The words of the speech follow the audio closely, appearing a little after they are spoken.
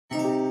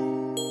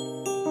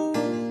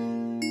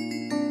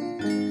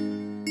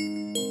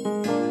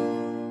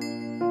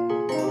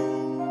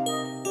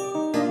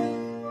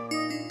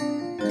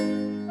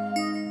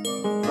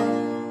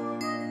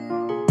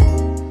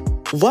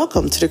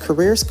Welcome to the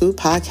Career Scoop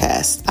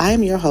Podcast. I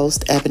am your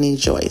host, Ebony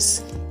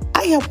Joyce.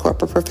 I help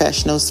corporate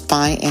professionals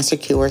find and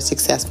secure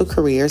successful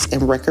careers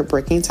in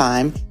record-breaking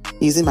time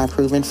using my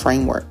proven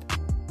framework.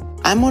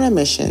 I'm on a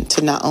mission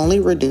to not only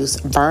reduce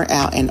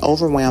burnout and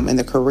overwhelm in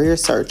the career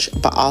search,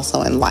 but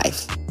also in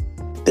life.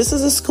 This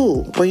is a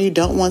school where you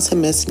don't want to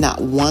miss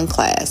not one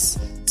class,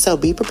 so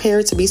be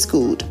prepared to be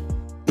schooled.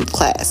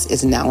 Class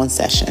is now in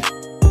session.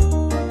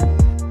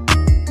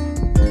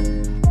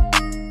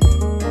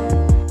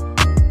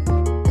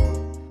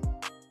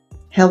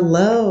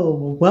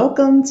 Hello,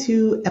 welcome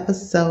to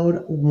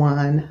episode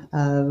 1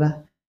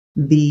 of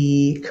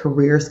the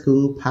Career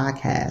School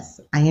Podcast.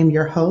 I am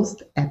your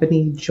host,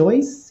 Ebony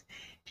Joyce,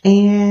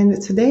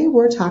 and today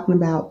we're talking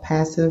about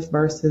passive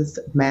versus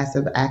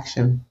massive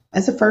action.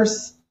 As the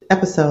first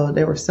episode,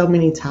 there were so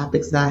many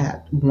topics that I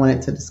had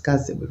wanted to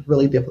discuss. It was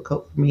really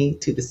difficult for me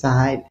to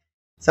decide.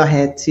 So I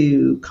had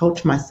to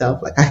coach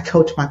myself, like I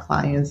coach my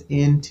clients,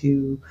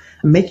 into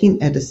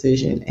making a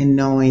decision and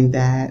knowing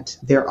that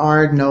there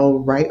are no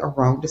right or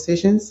wrong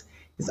decisions.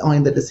 It's only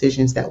the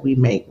decisions that we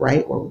make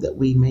right or that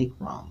we make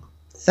wrong.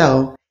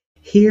 So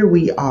here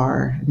we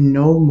are,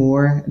 no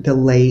more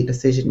delayed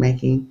decision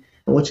making,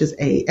 which is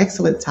an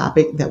excellent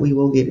topic that we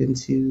will get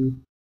into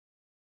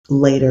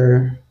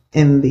later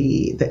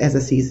in as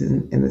the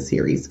season in the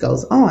series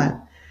goes on.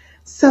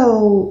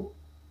 So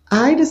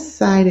I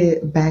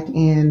decided back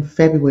in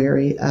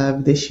February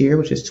of this year,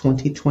 which is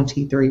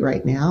 2023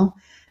 right now,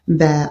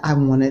 that I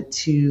wanted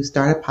to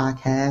start a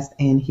podcast.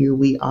 And here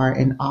we are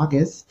in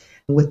August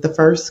with the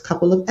first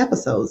couple of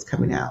episodes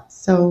coming out.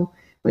 So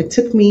it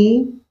took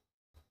me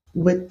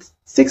with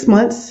 6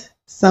 months.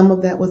 Some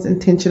of that was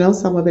intentional,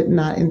 some of it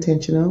not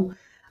intentional,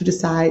 to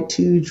decide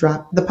to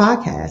drop the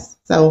podcast.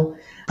 So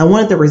I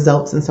wanted the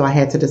results. And so I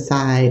had to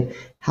decide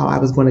how I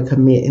was going to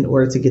commit in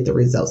order to get the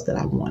results that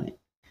I wanted.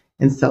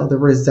 And so the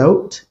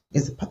result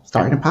is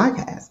starting a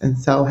podcast. And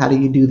so how do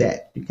you do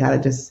that? You got to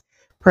just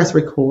press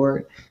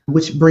record,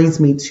 which brings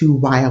me to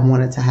why I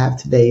wanted to have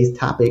today's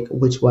topic,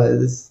 which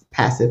was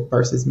passive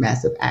versus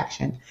massive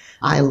action.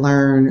 I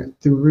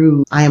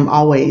am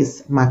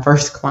always my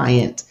first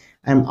client.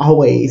 I'm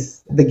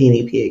always the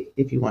guinea pig,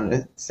 if you want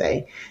to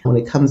say, when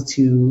it comes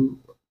to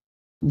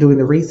doing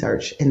the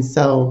research. And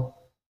so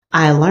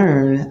I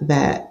learned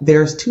that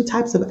there's two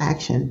types of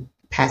action,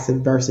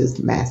 passive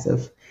versus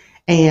massive.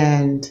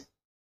 And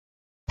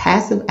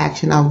passive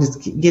action, I'll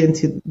just get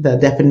into the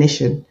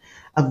definition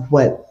of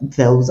what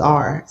those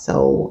are.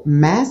 So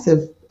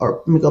massive,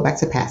 or let me go back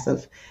to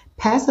passive.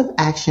 Passive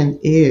action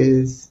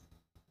is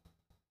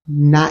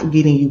not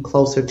getting you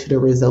closer to the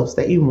results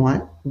that you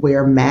want,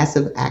 where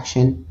massive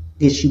action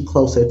gets you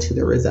closer to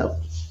the result.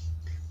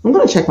 I'm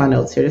going to check my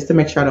notes here just to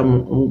make sure I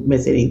don't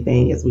miss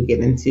anything as we get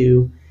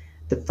into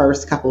the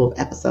first couple of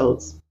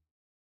episodes.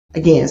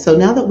 Again, so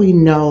now that we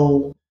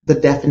know the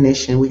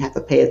definition, we have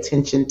to pay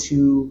attention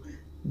to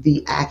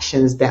the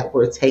actions that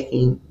we're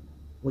taking,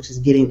 which is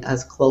getting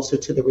us closer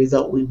to the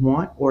result we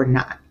want or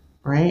not,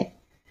 right?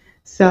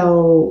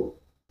 So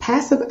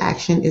passive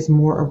action is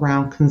more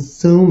around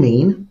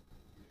consuming,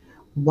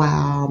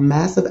 while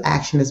massive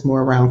action is more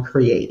around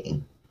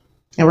creating.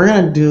 And we're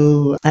going to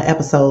do an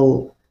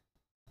episode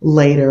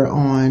later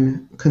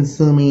on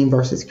consuming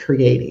versus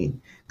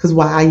creating, because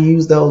why I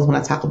use those when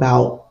I talk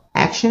about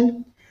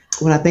action,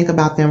 when I think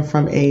about them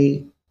from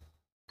a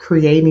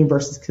creating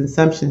versus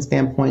consumption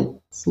standpoint,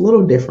 it's a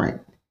little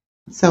different.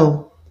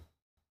 So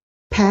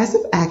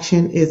passive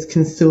action is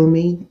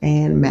consuming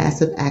and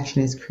massive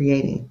action is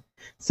creating.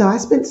 So I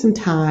spent some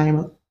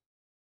time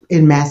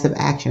in massive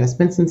action. I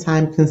spent some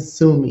time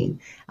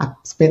consuming. I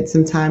spent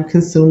some time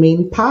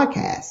consuming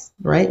podcasts,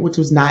 right? Which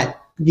was not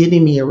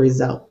getting me a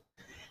result.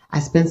 I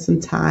spent some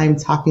time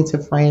talking to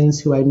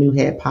friends who I knew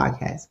had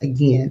podcasts.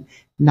 Again,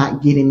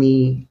 not getting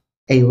me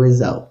a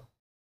result.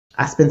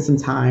 I spent some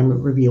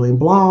time reviewing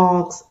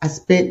blogs. I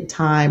spent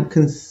time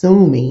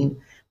consuming,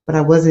 but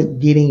I wasn't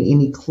getting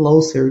any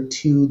closer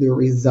to the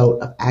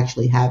result of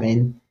actually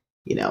having,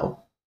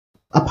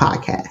 a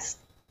podcast.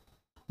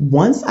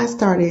 Once I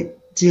started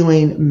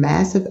doing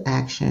massive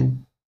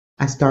action,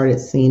 I started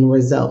seeing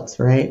results,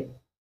 right?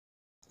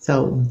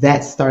 So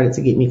that started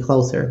to get me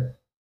closer.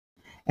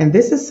 And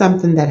this is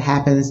something that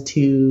happens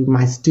to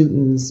my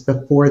students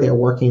before they're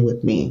working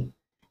with me.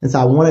 And so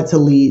I wanted to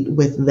lead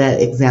with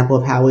that example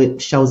of how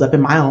it shows up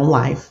in my own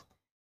life,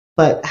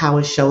 but how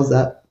it shows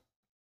up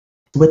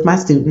with my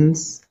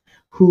students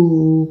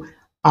who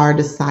are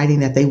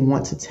deciding that they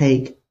want to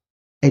take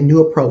a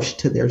new approach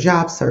to their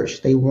job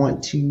search. They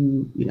want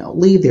to,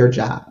 leave their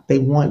job. They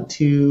want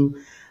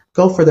to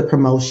go for the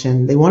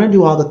promotion. They want to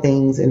do all the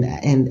things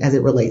and as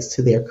it relates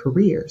to their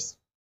careers.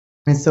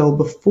 And so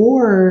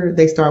before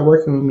they start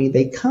working with me,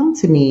 they come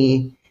to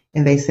me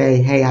and they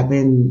say, hey, I've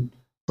been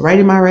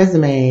writing my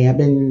resume. I've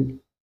been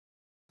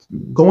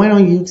going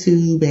on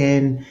YouTube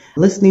and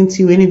listening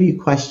to interview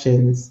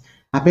questions.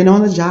 I've been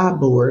on the job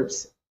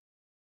boards.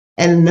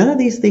 And none of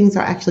these things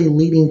are actually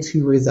leading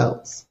to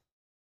results,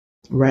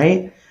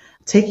 right?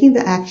 Taking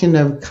the action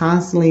of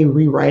constantly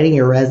rewriting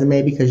your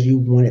resume because you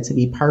want it to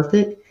be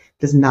perfect,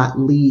 does not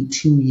lead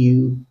to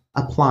you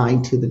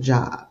applying to the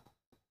job.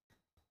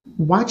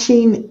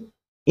 Watching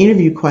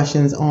interview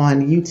questions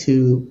on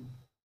YouTube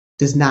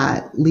does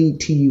not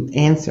lead to you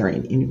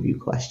answering interview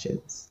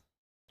questions.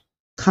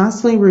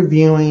 Constantly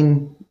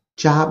reviewing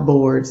job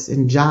boards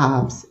and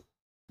jobs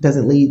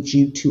doesn't lead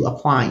you to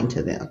applying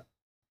to them.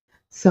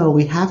 So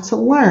we have to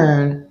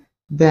learn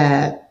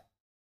that,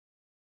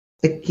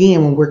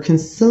 again, when we're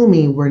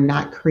consuming, we're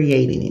not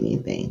creating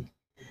anything.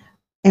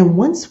 And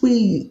when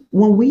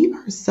we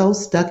are so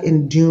stuck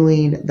in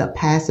doing the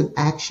passive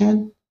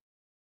action,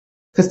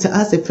 because to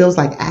us it feels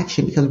like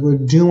action because we're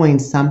doing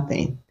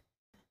something,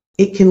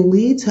 it can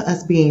lead to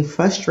us being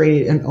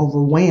frustrated and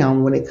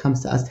overwhelmed when it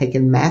comes to us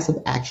taking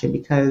massive action,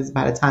 because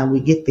by the time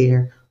we get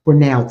there, we're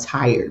now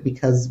tired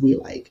because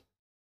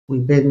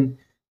we've been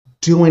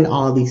doing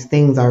all of these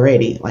things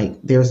already.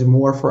 Like, there's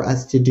more for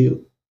us to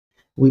do.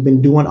 We've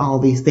been doing all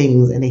these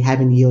things and they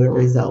haven't yielded a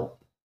result.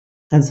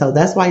 And so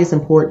that's why it's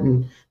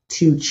important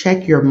to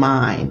check your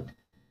mind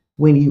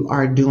when you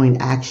are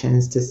doing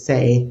actions to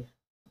say,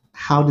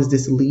 how does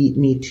this lead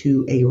me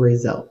to a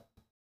result?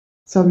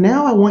 So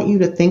now I want you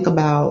to think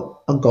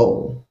about a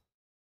goal.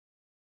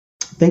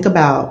 Think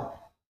about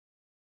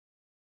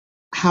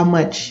how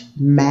much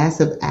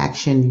massive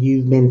action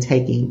you've been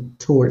taking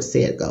towards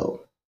said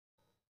goal.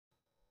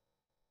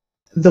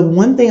 The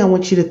one thing I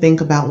want you to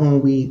think about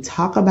when we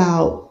talk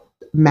about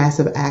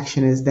massive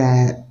action is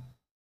that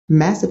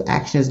massive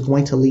action is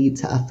going to lead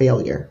to a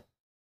failure.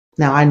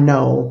 Now, I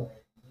know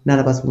none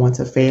of us want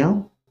to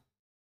fail,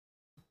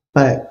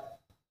 but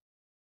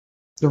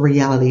the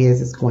reality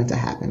is it's going to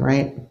happen,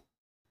 right?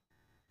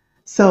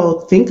 So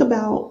think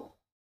about,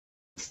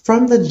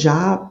 from the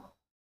job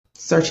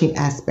searching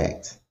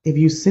aspect, if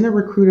you send a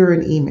recruiter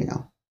an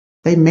email,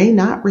 they may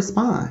not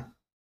respond,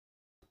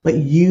 but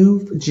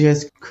you've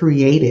just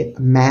created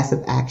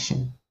massive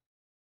action.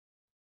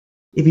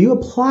 If you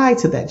apply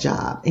to that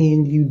job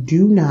and you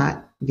do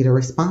not get a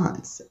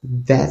response,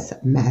 that's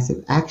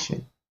massive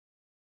action.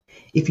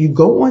 If you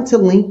go onto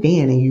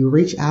LinkedIn and you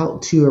reach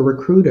out to a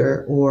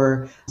recruiter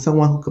or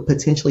someone who could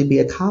potentially be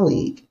a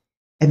colleague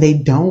and they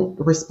don't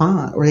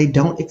respond or they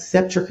don't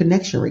accept your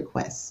connection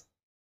requests,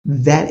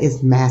 that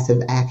is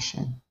massive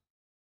action.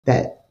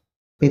 That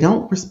they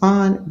don't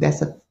respond,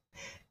 that's a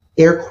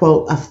air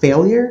quote, a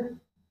failure,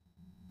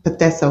 but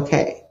that's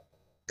okay.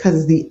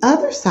 Because the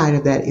other side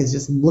of that is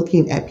just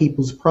looking at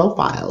people's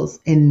profiles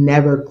and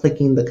never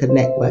clicking the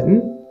connect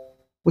button,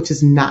 which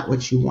is not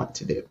what you want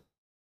to do.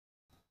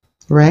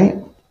 Right?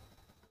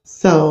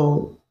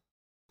 So,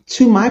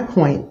 to my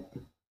point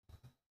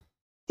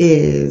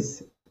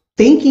is,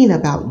 thinking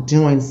about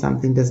doing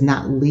something does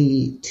not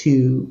lead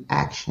to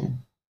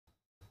action.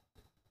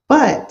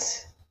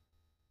 But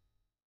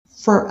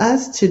for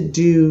us to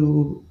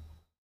do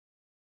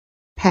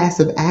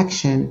passive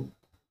action,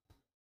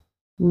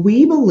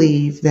 we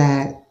believe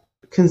that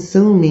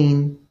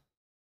consuming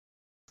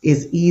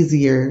is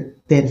easier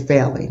than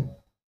failing.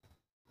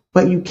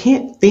 But you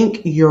can't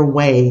think your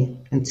way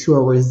into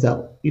a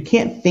result. You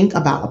can't think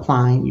about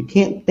applying. You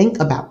can't think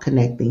about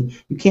connecting.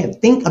 You can't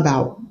think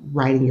about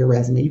writing your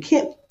resume. You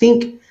can't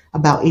think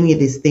about any of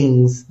these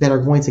things that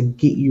are going to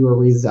get you a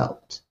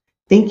result.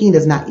 Thinking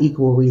does not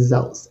equal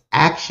results.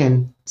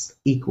 Actions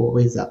equal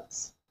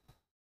results.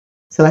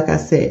 So like I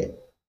said,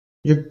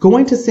 you're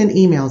going to send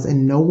emails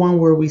and no one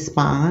will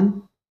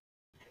respond.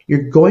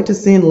 You're going to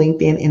send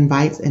LinkedIn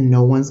invites and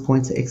no one's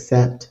going to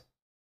accept.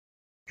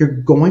 You're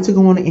going to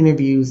go on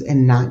interviews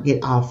and not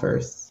get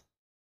offers.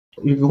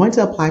 You're going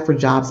to apply for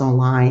jobs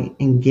online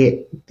and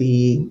get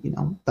the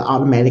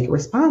automatic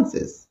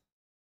responses.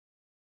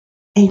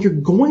 And you're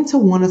going to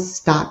want to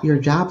stop your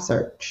job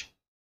search.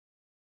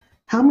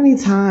 How many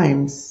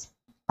times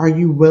are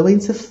you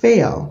willing to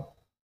fail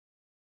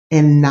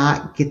and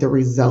not get the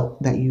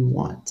result that you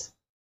want?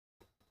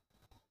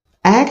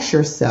 Ask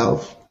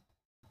yourself,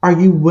 are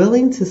you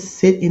willing to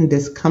sit in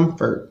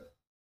discomfort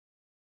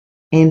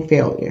and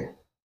failure?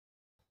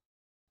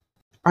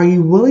 Are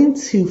you willing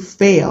to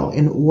fail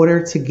in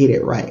order to get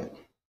it right?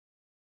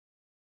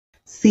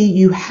 See,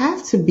 you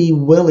have to be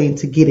willing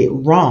to get it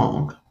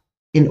wrong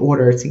in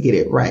order to get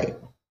it right.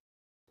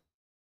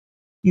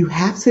 You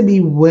have to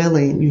be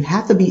willing, you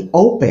have to be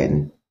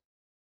open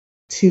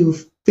to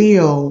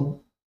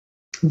feel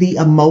the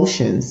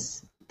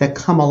emotions that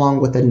come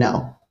along with a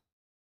no.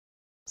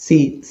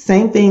 See,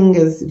 same thing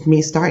as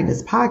me starting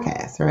this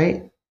podcast,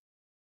 right?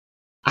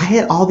 I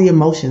had all the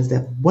emotions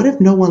that, what if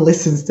no one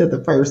listens to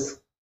the first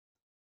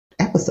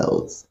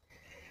episodes?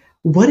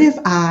 What if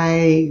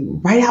I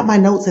write out my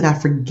notes and I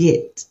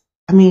forget?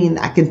 I mean,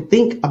 I can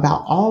think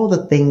about all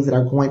the things that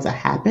are going to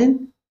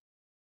happen,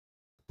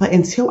 but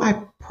until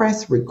I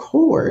press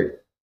record,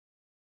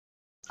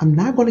 I'm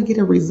not going to get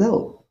a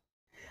result.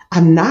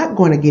 I'm not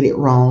going to get it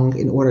wrong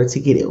in order to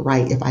get it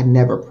right if I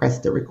never press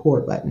the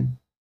record button.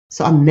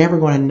 So I'm never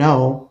going to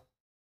know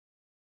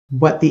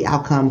what the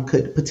outcome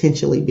could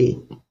potentially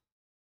be.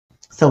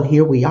 So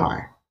here we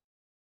are.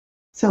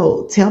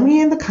 So tell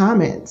me in the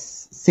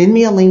comments, send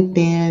me a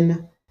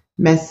LinkedIn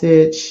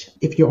message.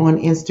 If you're on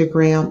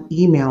Instagram,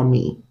 email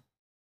me.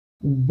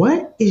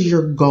 What is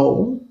your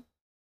goal?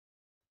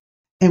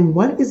 And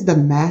what is the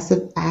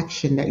massive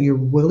action that you're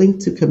willing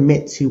to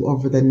commit to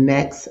over the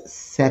next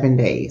 7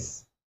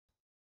 days?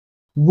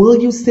 Will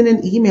you send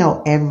an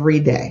email every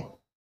day?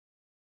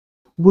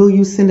 Will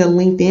you send a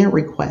LinkedIn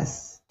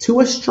request to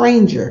a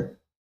stranger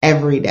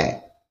every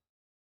day?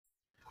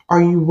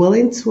 Are you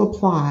willing to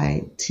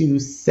apply to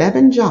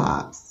 7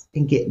 jobs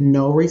and get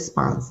no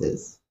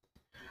responses?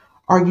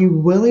 Are you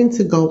willing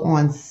to go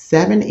on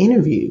 7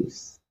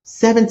 interviews,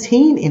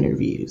 17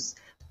 interviews,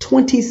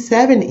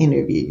 27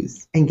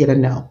 interviews and get a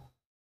no?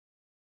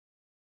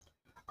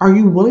 Are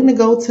you willing to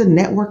go to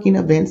networking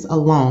events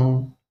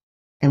alone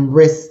and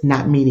risk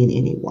not meeting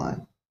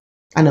anyone?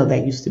 I know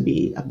that used to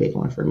be a big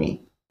one for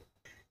me.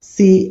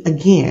 See,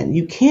 again,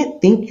 you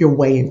can't think your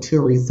way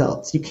into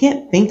results. You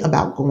can't think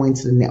about going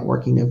to the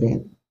networking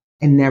event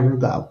and never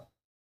go.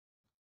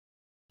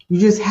 You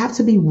just have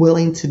to be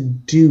willing to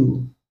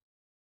do.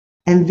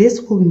 And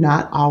this will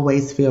not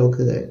always feel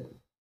good.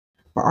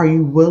 But are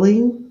you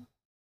willing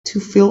to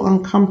feel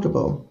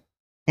uncomfortable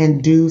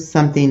and do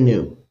something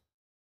new?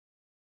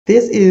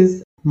 This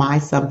is my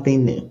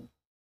something new.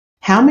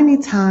 How many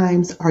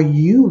times are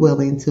you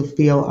willing to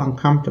feel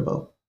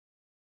uncomfortable?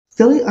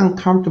 Feeling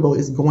uncomfortable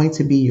is going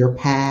to be your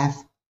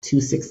path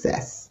to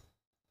success.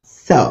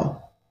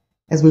 So,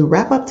 as we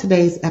wrap up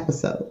today's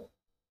episode,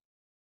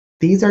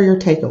 these are your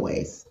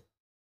takeaways.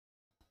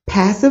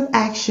 Passive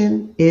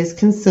action is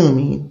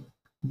consuming,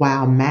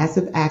 while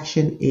massive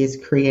action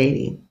is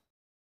creating.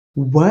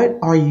 What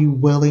are you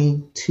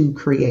willing to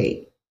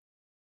create?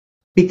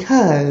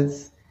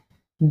 Because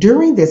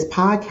during this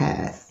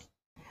podcast,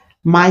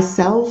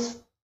 myself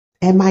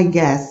and my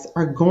guests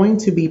are going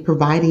to be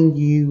providing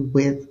you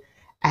with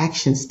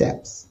action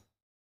steps.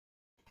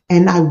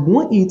 And I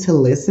want you to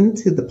listen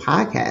to the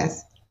podcast,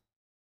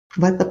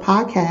 but the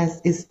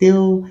podcast is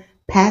still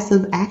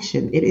passive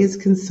action. It is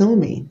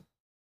consuming.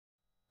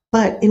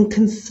 But in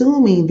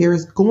consuming,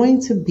 there's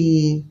going to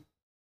be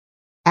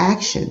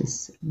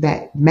massive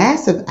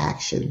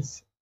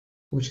actions,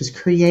 which is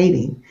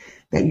creating,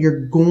 that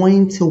you're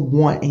going to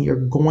want and you're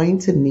going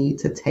to need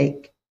to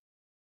take.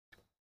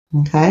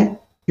 Okay?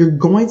 You're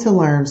going to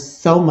learn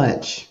so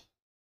much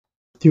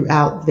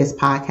throughout this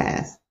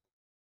podcast.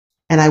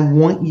 And I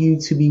want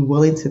you to be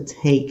willing to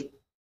take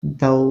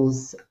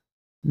those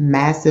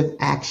massive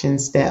action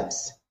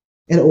steps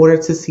in order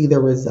to see the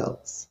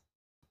results.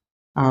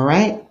 All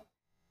right?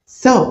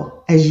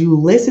 So, as you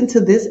listen to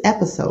this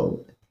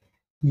episode,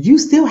 you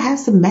still have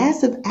some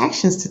massive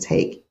actions to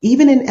take,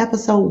 even in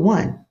episode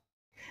 1.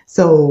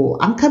 So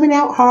I'm coming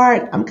out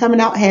hard. I'm coming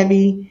out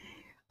heavy.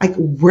 Like,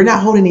 we're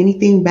not holding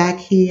anything back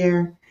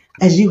here.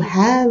 As you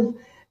have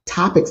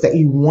topics that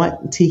you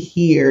want to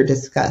hear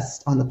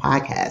discussed on the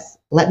podcast,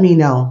 let me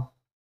know.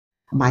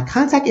 My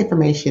contact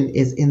information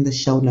is in the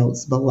show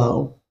notes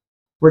below.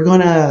 We're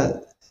going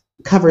to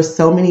cover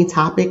so many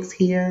topics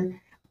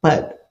here,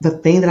 but the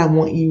thing that I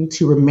want you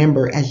to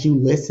remember as you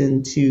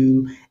listen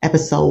to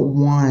episode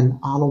 1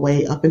 all the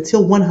way up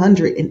until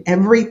 100 and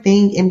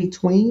everything in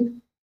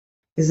between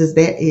is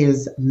there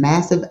is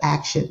massive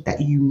action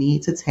that you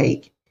need to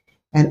take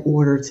in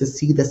order to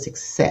see the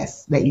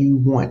success that you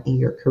want in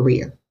your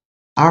career.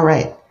 All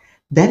right.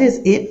 That is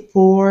it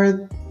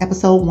for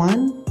episode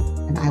 1,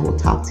 and I will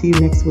talk to you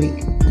next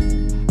week.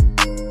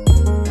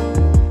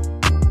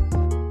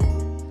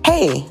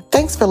 Hey,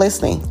 thanks for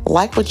listening.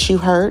 Like what you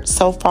heard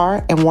so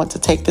far and want to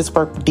take this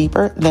work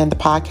deeper than the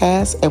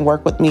podcast and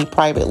work with me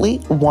privately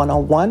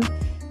one-on-one,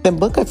 then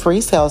book a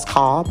free sales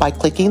call by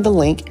clicking the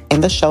link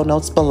in the show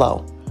notes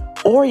below.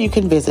 Or you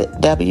can visit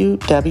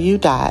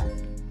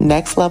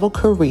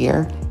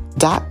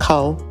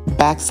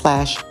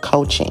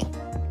www.nextlevelcareer.co/coaching.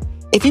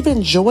 If you've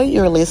enjoyed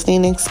your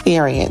listening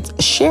experience,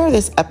 share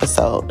this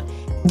episode,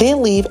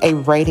 then leave a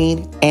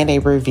rating and a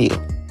review.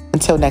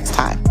 Until next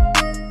time.